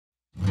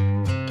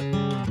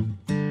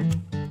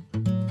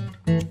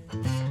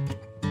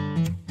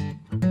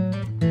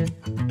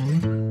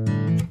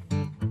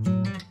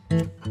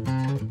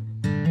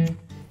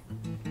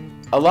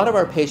a lot of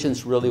our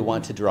patients really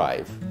want to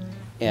drive.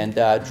 And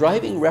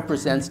driving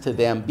represents to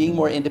them being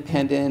more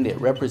independent. It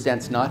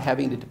represents not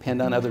having to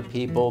depend on other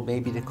people,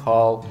 maybe to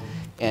call.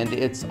 And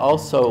it's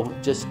also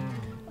just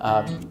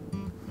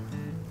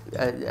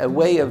a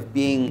way of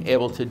being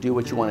able to do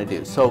what you want to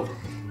do. So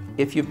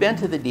if you've been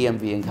to the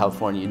DMV in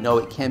California, you know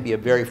it can be a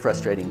very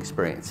frustrating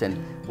experience. And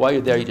while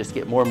you're there, you just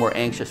get more and more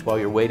anxious while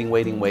you're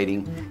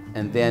waiting.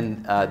 And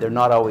then they're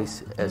not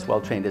always as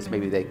well trained as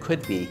maybe they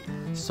could be.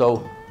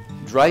 So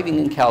driving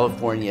in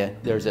California,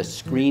 there's a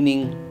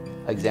screening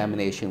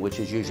examination, which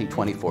is usually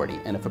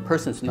 20/40. And if a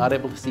person's not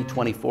able to see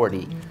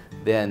 20/40,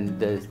 then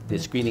the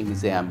screening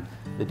exam,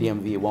 the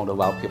DMV won't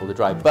allow people to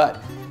drive.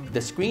 But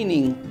the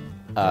screening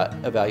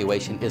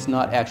evaluation is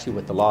not actually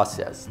what the law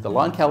says. The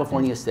law in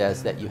California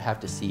says that you have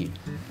to see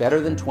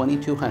better than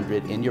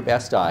 2200 in your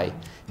best eye,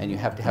 and you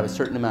have to have a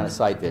certain amount of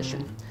side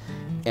vision.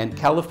 And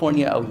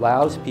California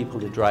allows people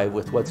to drive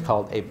with what's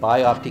called a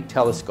bioptic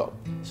telescope.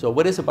 So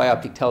what is a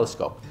bioptic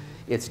telescope?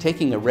 It's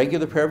taking a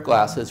regular pair of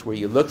glasses where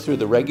you look through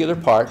the regular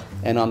part,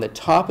 and on the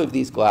top of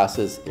these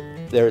glasses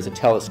there is a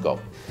telescope.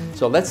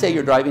 So let's say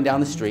you're driving down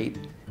the street.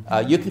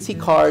 You can see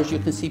cars, you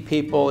can see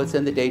people, it's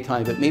in the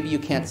daytime, but maybe you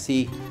can't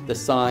see the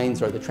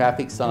signs or the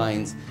traffic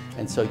signs.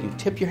 And so you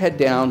tip your head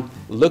down,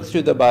 look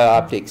through the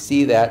bioptic,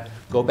 see that,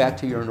 go back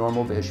to your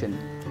normal vision.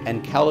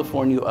 And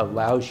California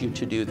allows you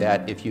to do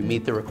that if you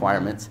meet the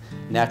requirements.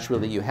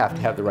 Naturally, you have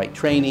to have the right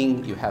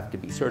training, you have to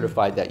be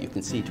certified that you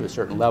can see to a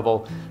certain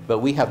level. But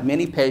we have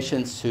many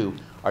patients who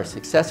are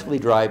successfully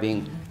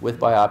driving with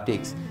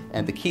bioptics,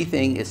 and the key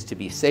thing is to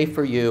be safe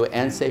for you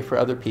and safe for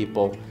other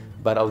people,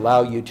 but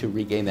allow you to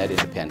regain that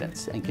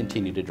independence and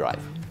continue to drive.